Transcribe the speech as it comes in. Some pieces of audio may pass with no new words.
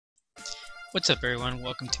What's up everyone,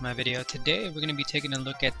 welcome to my video. Today we're going to be taking a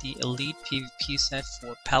look at the Elite PvP set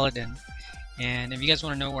for Paladin. And if you guys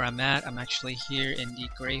want to know where I'm at, I'm actually here in the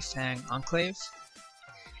Greyfang Enclave.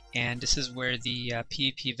 And this is where the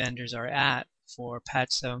PvP vendors are at for patch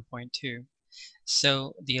 7.2.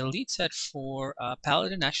 So the Elite set for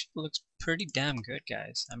Paladin actually looks pretty damn good,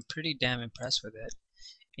 guys. I'm pretty damn impressed with it.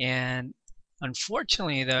 And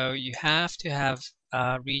unfortunately though, you have to have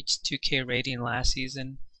reached 2k rating last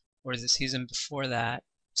season or the season before that,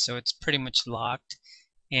 so it's pretty much locked.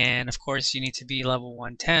 And of course you need to be level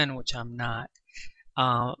 110, which I'm not.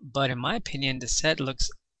 But in my opinion, the set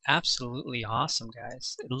looks absolutely awesome,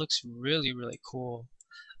 guys. It looks really cool.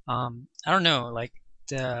 I don't know, like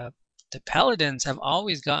the Paladins have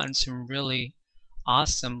always gotten some really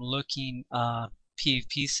awesome looking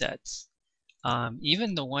PvP sets.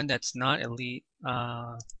 Even the one that's not elite,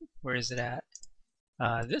 where is it at?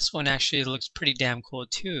 This one actually looks pretty damn cool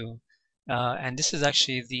too. And this is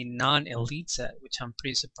actually the non-elite set, which I'm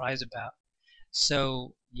pretty surprised about.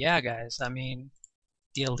 So yeah, guys, I mean,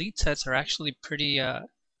 the elite sets are actually pretty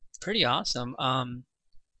awesome.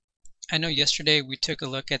 I know yesterday we took a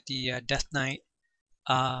look at the Death Knight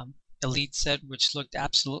elite set, which looked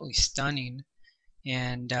absolutely stunning.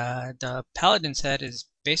 And the Paladin set is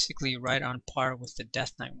basically right on par with the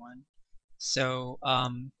Death Knight one. So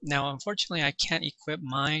now unfortunately I can't equip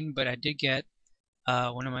mine, but I did get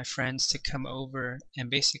one of my friends to come over and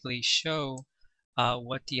basically show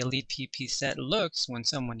what the Elite PP set looks when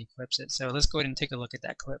someone equips it. So let's go ahead and take a look at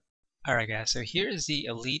that clip. Alright guys, so here's the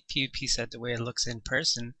Elite PvP set the way it looks in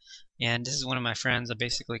person, and this is one of my friends. I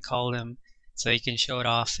basically called him so he can show it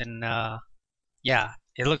off, and yeah,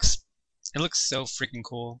 it looks so freaking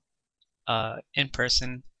cool in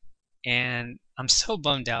person. And I'm so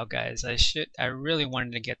bummed out, guys. I really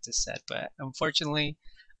wanted to get this set, but unfortunately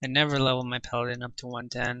I never leveled my Paladin up to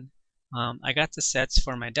 110. I got the sets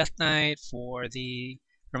for my Death Knight, for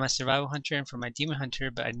my Survival Hunter, and for my Demon Hunter,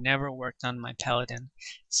 but I never worked on my Paladin.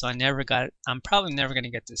 So I'm probably never gonna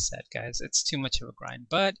get this set, guys. It's too much of a grind,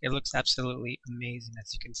 but it looks absolutely amazing,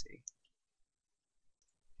 as you can see.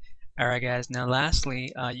 Alright guys, now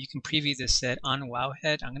lastly, you can preview this set on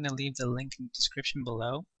WoWHead. I'm gonna leave the link in the description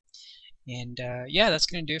below. And yeah, that's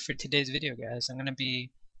going to do it for today's video, guys. I'm going to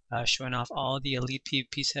be showing off all the elite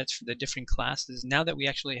PvP sets for the different classes now that we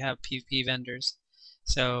actually have PvP vendors.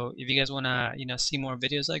 So if you guys want to see more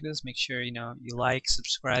videos like this, make sure you like,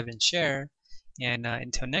 subscribe, and share. And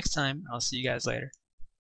until next time, I'll see you guys later.